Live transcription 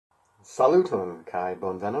Saluton kai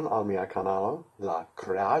bonvenon al mia kanalo La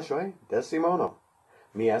Kreaĵoj de Simono.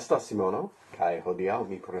 Mi estas Simono kai hodiaŭ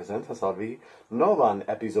mi prezentas al vi novan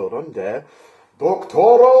epizodon de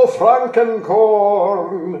Doktoro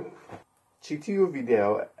Frankenhorn. Ĉi tiu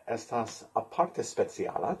video estas aparte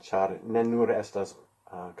speciala, ĉar ne nur estas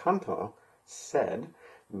kanto, sed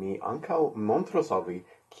mi ankaŭ montros al vi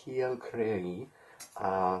kiel krei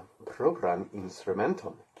propran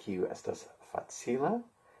instrumenton, kiu estas facila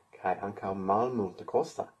kai ankaŭ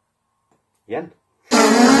malmultekosta. Jen.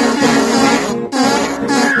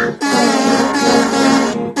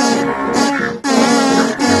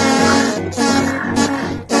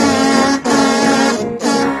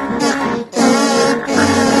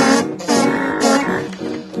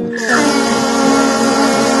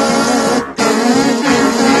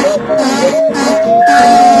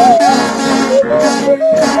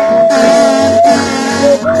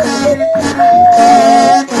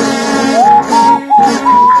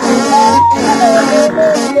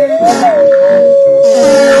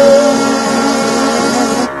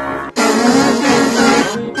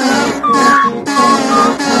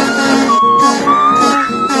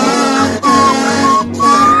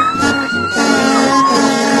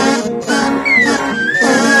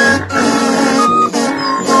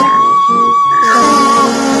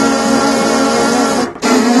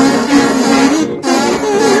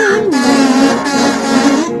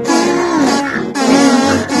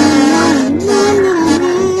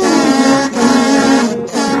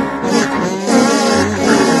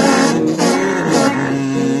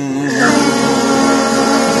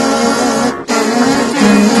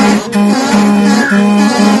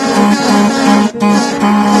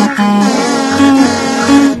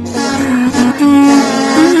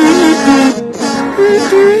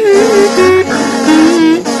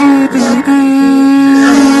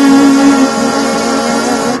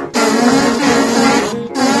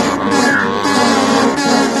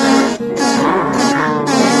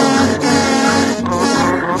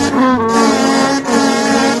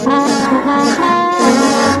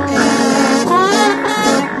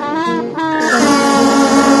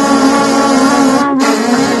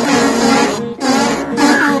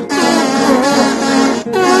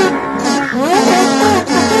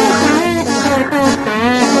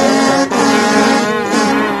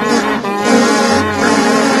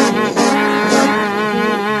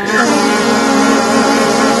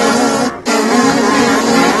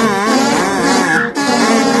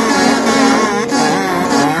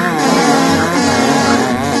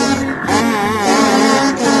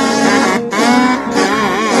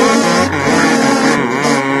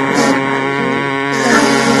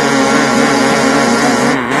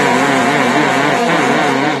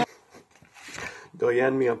 Do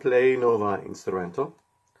jen mia plej nova instrumento.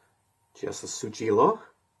 Ĝi estas suĉilo.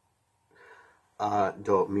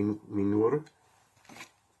 Do mi nur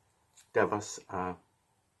devas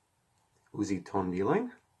uzi tondilojn.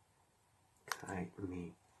 Kaj mi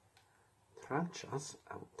tranĉas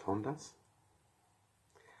aŭ tondas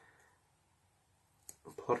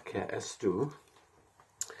por ke estu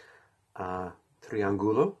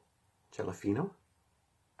triangulo ĉe la fino,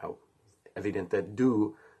 aŭ evidente du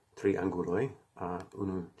trianguloj,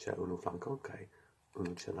 unu ĉe unu flanko kaj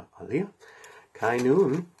unu ĉe la alia. Kaj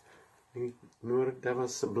nun mi nur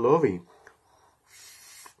devas blovi.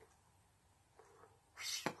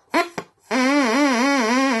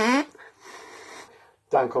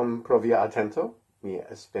 Dankon pro via atento. Mi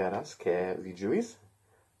esperas ke vi ĝuis.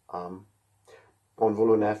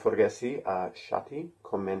 Bonvolu ne forgesi ŝati,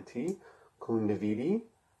 komenti, kundividi,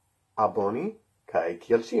 aboni kaj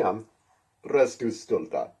kiel ĉiam restu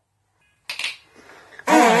stulta.